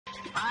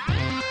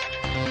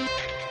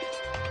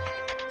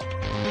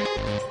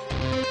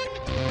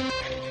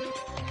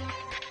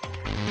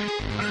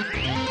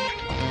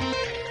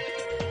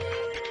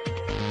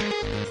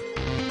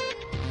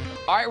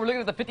All right, we're looking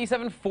at the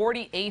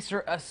 5740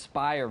 Acer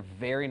Aspire.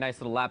 Very nice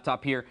little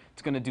laptop here.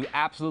 It's going to do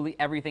absolutely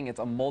everything.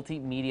 It's a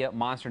multimedia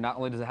monster. Not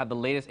only does it have the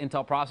latest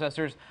Intel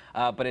processors,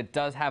 but it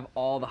does have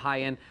all the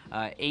high-end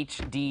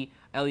HD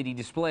LED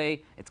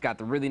display. It's got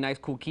the really nice,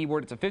 cool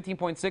keyboard. It's a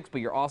 15.6,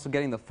 but you're also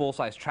getting the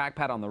full-size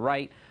trackpad on the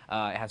right.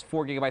 It has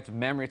 4 GB of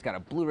memory. It's got a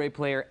Blu-ray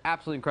player.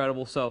 Absolutely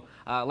incredible. So,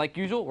 like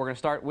usual, we're going to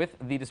start with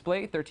the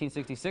display,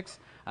 1366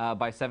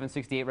 by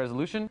 768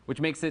 resolution, which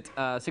makes it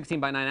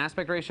 16 by 9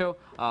 aspect ratio.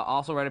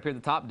 Also, right up here at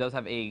the top, does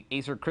have a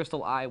Acer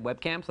Crystal Eye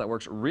webcam, so that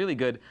works really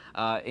good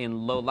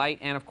in low light.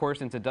 And of course,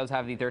 since it does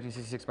have the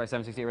 1366 by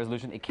 768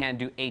 resolution, it can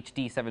do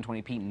HD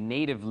 720p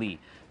natively.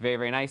 Very,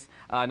 very nice.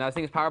 Now, this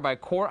thing is powered by a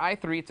Core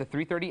i3. It's a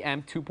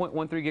 330M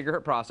 2.13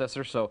 gigahertz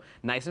processor, so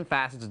nice and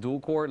fast. It's a dual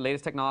core,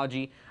 latest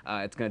technology.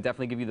 It's going to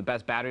definitely give you the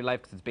best battery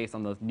life because it's based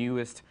on the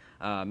newest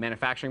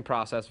manufacturing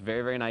process.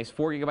 Very, very nice.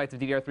 4 GB of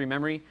DDR3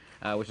 memory,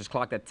 which is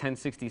clocked at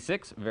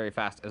 1066, very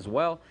fast as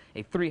well.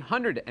 A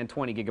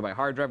 320 GB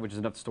hard drive, which is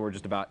enough to store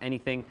just about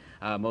anything.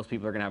 Most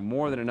people are going to have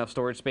more than enough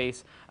storage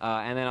space.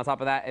 And then on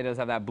top of that, it does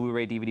have that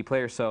Blu-ray DVD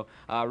player. So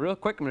real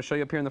quick, I'm going to show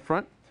you up here in the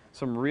front.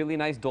 Some really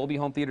nice Dolby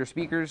home theater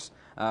speakers.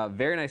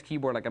 Very nice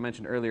keyboard, like I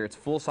mentioned earlier. It's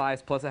full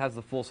size, plus it has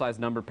the full size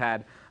number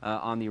pad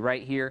on the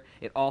right here.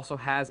 It also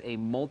has a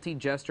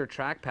multi-gesture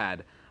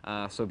trackpad.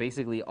 So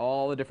basically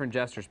all the different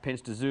gestures,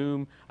 pinch to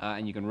zoom,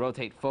 and you can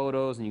rotate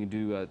photos, and you can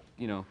do,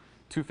 you know,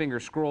 2-finger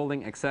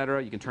scrolling,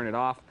 etc. You can turn it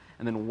off,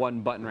 and then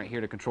one button right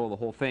here to control the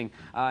whole thing.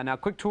 Now,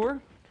 quick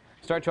tour.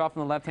 Start you off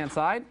on the left-hand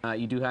side.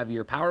 You do have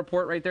your power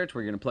port right there. It's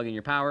where you're going to plug in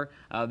your power.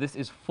 This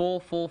is full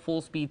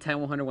speed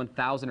 10,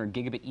 1000 or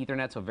gigabit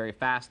Ethernet, so very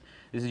fast.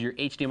 This is your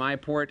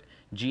HDMI port,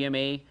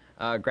 GMA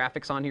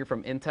graphics on here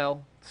from Intel,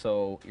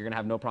 so you're going to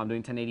have no problem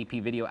doing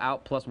 1080p video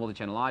out, plus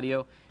multi-channel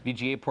audio.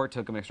 VGA port to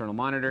hook up an external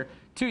monitor.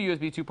 2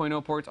 USB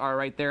 2.0 ports are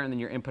right there, and then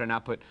your input and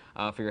output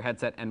for your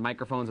headset and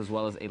microphones, as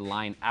well as a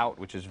line out,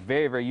 which is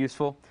very, very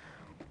useful.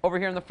 Over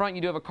here in the front,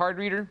 you do have a card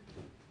reader.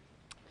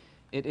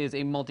 It is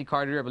a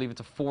multi-card reader. I believe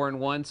it's a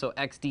 4-in-1, so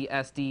XD,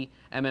 SD,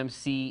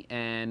 MMC,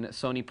 and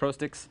Sony Pro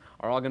Sticks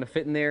are all going to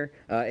fit in there.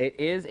 It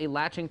is a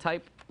latching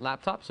type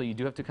laptop, so you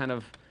do have to kind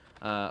of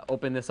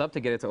open this up to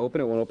get it to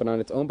open. It won't open on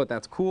its own, but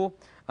that's cool.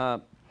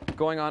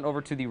 Going on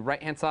over to the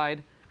right-hand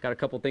side, got a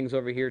couple things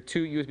over here.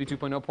 2 USB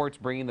 2.0 ports,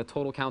 bringing the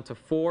total count to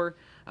 4.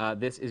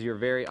 This is your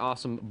very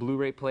awesome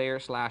Blu-ray player /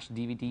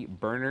 DVD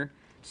burner.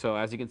 So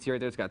as you can see right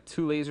there, it's got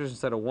 2 lasers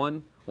instead of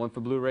 1. One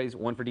for Blu-rays,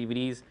 1 for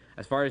DVDs.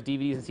 As far as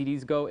DVDs and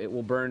CDs go, it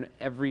will burn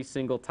every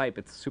single type.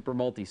 It's super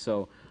multi,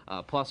 so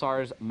plus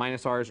Rs,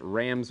 minus Rs,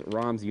 RAMs,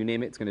 ROMs, you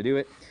name it, it's going to do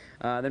it.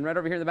 Then right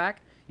over here in the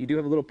back, you do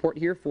have a little port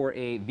here for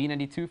a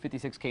V92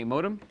 56K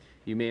modem.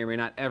 You may or may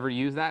not ever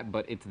use that,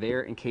 but it's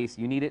there in case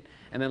you need it.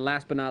 And then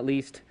last but not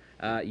least,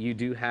 you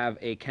do have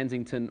a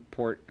Kensington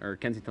port, or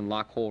Kensington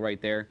lock hole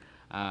right there.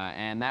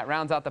 And that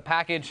rounds out the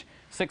package.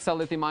 6-cell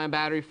lithium-ion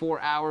battery,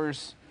 4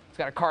 hours. It's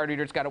got a card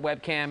reader, it's got a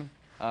webcam.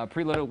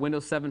 Preloaded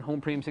Windows 7 Home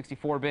Premium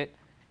 64-bit,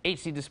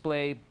 HD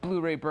display,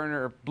 Blu-ray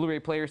burner, or Blu-ray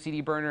player, CD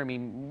burner. I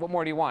mean, what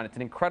more do you want? It's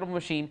an incredible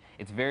machine.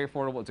 It's very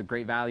affordable. It's a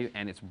great value,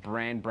 and it's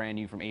brand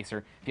new from Acer.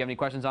 If you have any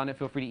questions on it,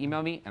 feel free to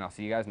email me, and I'll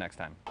see you guys next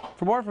time.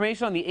 For more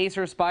information on the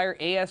Acer Aspire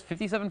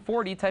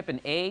AS5740, type in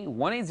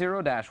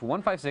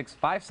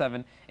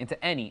A180-15657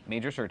 into any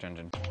major search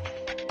engine.